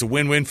it's a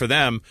win-win for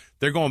them.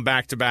 They're going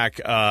back-to-back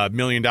 $1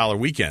 million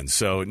weekends,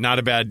 so not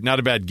a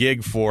bad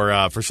gig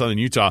for Southern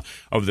Utah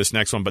over this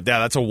next one. But yeah,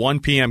 that's a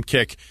 1 p.m.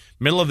 kick,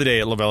 middle of the day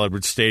at LaVell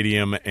Edwards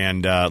Stadium,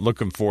 and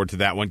looking forward to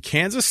that one.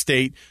 Kansas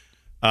State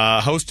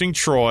hosting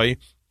Troy.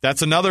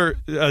 That's another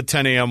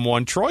 10 a.m.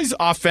 one. Troy's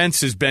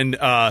offense has been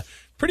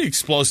pretty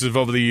explosive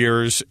over the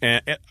years,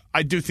 and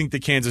I do think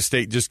that Kansas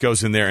State just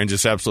goes in there and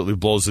just absolutely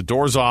blows the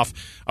doors off.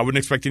 I wouldn't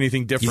expect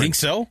anything different. You think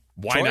so?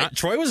 Why not?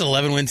 Troy was an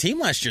 11-win team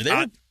last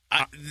year.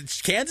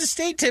 Kansas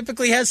State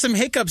typically has some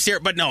hiccups here,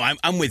 but no,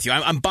 I'm with you.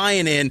 I'm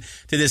buying in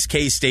to this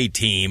K-State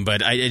team,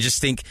 but I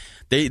just think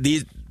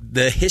the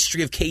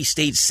history of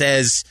K-State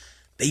says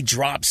they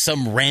drop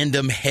some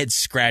random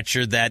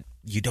head-scratcher that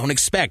you don't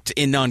expect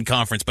in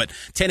non-conference, but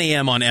 10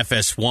 a.m. on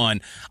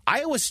FS1.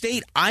 Iowa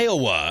State,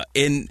 Iowa.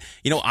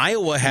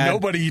 Iowa had...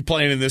 Nobody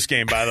playing in this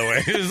game, by the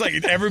way. It's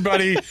like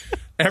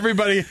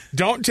everybody,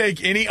 don't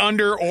take any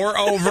under or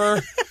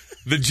over.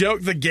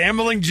 The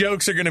gambling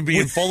jokes are going to be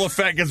in full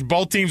effect because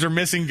both teams are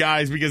missing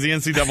guys because the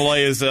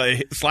NCAA is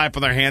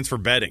slapping their hands for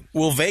betting.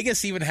 Will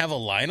Vegas even have a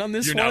line on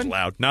this one? You're not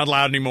allowed. Not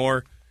allowed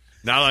anymore.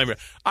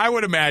 I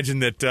would imagine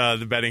that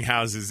the betting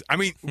houses... I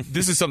mean,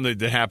 this is something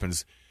that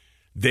happens.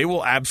 They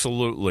will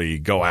absolutely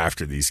go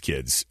after these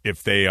kids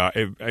if they are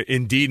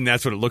indeed, and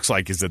that's what it looks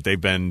like, is that they've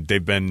been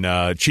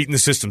cheating the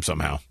system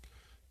somehow.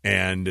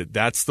 And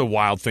that's the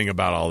wild thing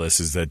about all this,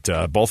 is that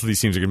both of these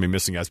teams are going to be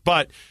missing us.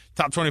 But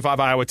top 25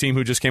 Iowa team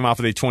who just came off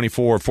of a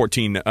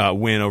 24-14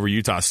 win over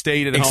Utah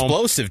State at home.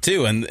 Explosive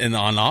too, and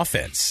on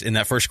offense in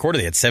that first quarter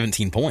they had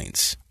 17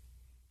 points.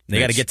 They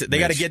got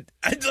to get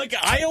like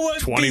Iowa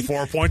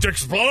 24 points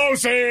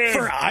explosive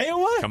for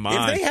Iowa. Come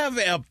on, if they have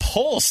a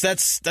pulse,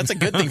 that's a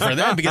good thing for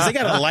them because they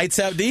got a lights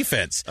out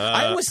defense.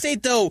 Iowa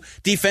State though,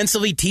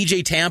 defensively,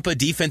 TJ Tampa,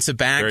 defensive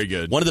back, very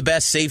good, one of the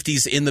best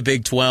safeties in the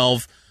Big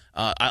 12.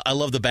 I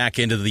love the back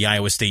end of the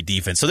Iowa State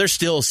defense, so they're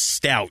still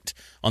stout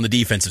on the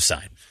defensive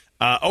side.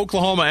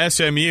 Oklahoma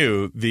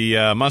SMU,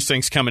 the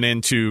Mustangs coming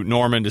into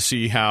Norman to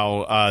see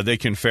how they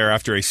can fare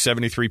after a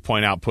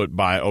 73-point output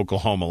by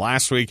Oklahoma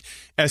last week.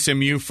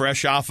 SMU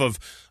fresh off of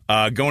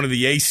going to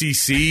the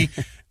ACC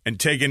and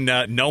taking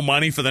no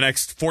money for the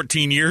next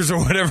 14 years or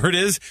whatever it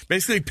is,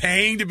 basically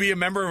paying to be a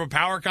member of a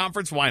power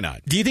conference. Why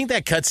not? Do you think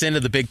that cuts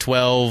into the Big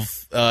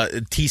 12,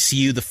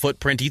 TCU, the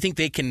footprint? Do you think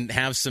they can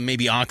have some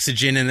maybe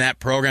oxygen in that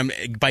program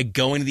by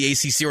going to the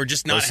ACC or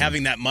just not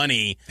having that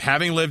money?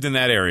 Having lived in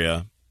that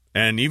area,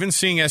 and even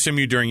seeing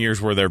SMU during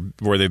years where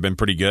they've been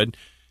pretty good,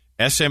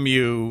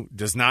 SMU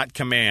does not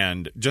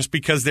command, just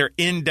because they're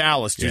in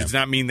Dallas, does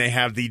not mean they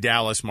have the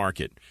Dallas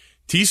market.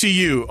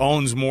 TCU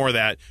owns more of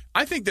that.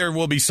 I think there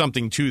will be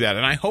something to that,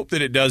 and I hope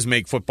that it does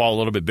make football a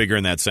little bit bigger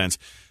in that sense.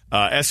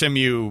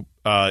 SMU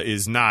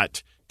is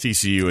not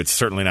TCU. It's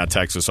certainly not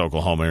Texas,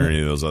 Oklahoma, or any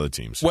of those other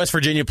teams. West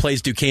Virginia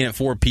plays Duquesne at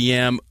 4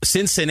 p.m.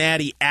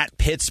 Cincinnati at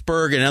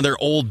Pittsburgh, another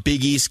old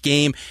Big East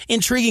game.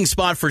 Intriguing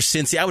spot for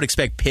Cincy. I would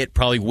expect Pitt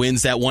probably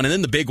wins that one. And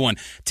then the big one,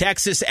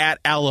 Texas at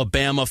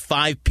Alabama,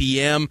 5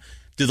 p.m.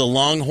 Do the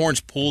Longhorns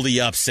pull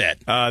the upset?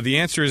 The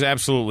answer is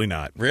absolutely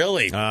not.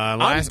 Really?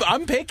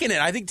 I'm picking it.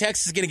 I think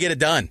Texas is going to get it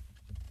done.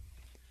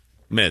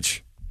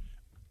 Mitch,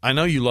 I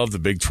know you love the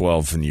Big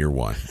 12 in year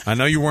one. I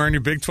know you're wearing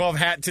your Big 12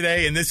 hat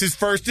today, and this is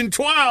 1st and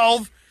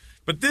 12.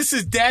 But this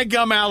is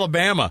dadgum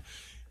Alabama.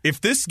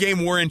 if this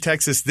game were in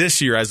Texas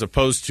this year as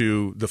opposed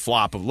to the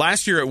flop of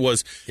last year, it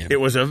was a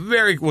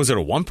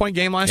 1-point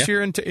game last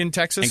year in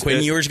Texas? And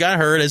Quinn Ewers got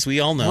hurt, as we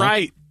all know.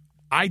 Right.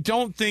 I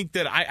don't think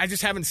that I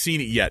just haven't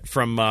seen it yet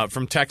from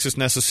Texas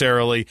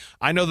necessarily.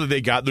 I know that they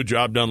got the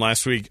job done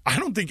last week. I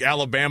don't think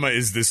Alabama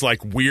is this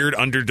like weird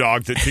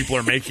underdog that people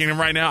are making them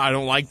right now. I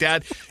don't like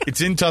that. It's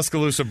in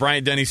Tuscaloosa,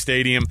 Bryant-Denny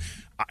Stadium.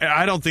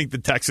 I don't think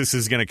that Texas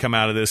is going to come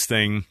out of this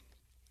thing.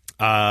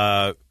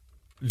 They're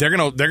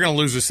gonna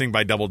lose this thing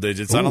by double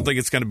digits. Ooh. I don't think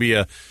it's going to be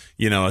a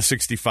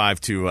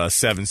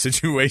 65-7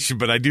 situation,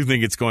 but I do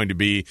think it's going to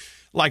be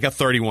like a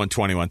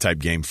 31-21 type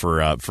game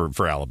for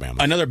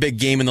Alabama. Another big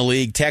game in the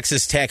league.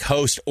 Texas Tech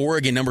host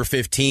Oregon, number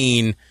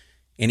 15.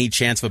 Any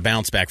chance of a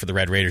bounce back for the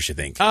Red Raiders, you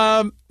think?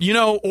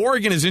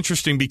 Oregon is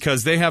interesting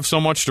because they have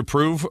so much to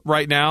prove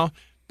right now,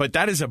 but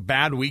that is a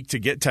bad week to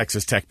get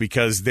Texas Tech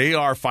because they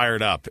are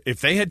fired up. If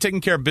they had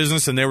taken care of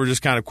business and they were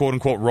just kind of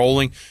quote-unquote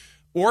rolling,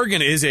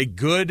 Oregon is a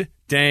good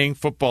dang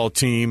football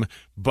team,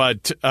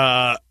 but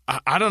I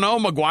don't know,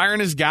 McGuire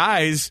and his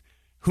guys,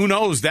 who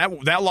knows? That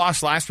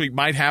loss last week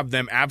might have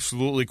them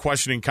absolutely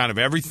questioning kind of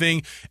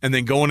everything and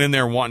then going in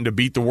there and wanting to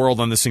beat the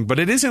world on this thing. But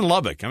it is in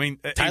Lubbock. I mean,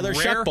 Tyler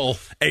Sheppel.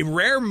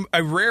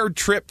 A rare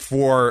trip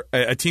for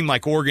a team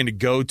like Oregon to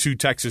go to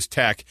Texas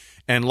Tech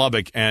and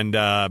Lubbock. And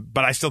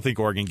but I still think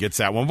Oregon gets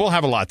that one. We'll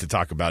have a lot to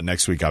talk about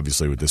next week,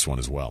 obviously, with this one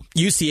as well.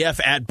 UCF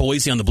at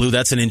Boise on the blue.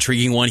 That's an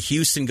intriguing one.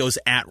 Houston goes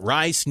at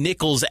Rice.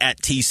 Nichols at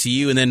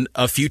TCU. And then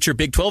a future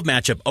Big 12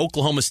 matchup,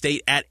 Oklahoma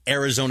State at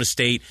Arizona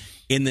State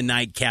in the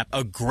nightcap.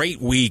 A great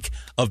week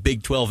of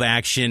Big 12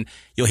 action.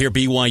 You'll hear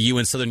BYU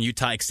and Southern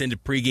Utah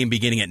extended pregame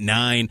beginning at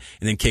 9 and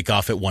then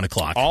kickoff at 1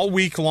 o'clock. All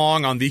week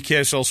long on the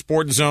KSL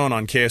Sports Zone,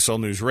 on KSL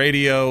News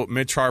Radio,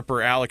 Mitch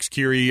Harper, Alex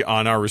Curie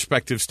on our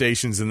respective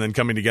stations, and then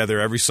coming together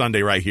every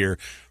Sunday right here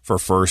for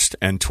First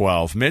and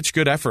 12. Mitch,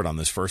 good effort on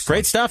this first Great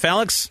one. stuff,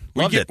 Alex.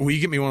 Loved it. Will you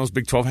get me one of those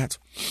Big 12 hats?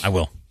 I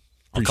will.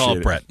 I'll call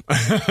up Brett.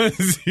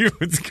 See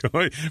what's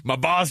going. My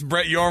boss,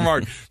 Brett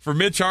Yormark. For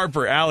Mitch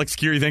Harper, Alex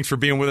Curie, thanks for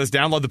being with us.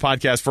 Download the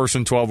podcast First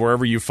and 12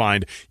 wherever you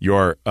find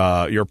your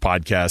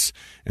podcasts.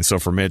 And so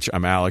for Mitch,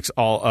 I'm Alex.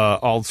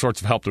 All sorts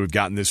of help that we've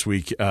gotten this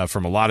week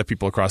from a lot of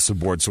people across the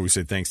board. So we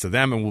say thanks to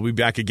them, and we'll be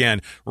back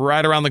again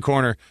right around the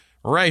corner,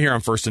 right here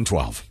on First and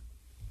 12.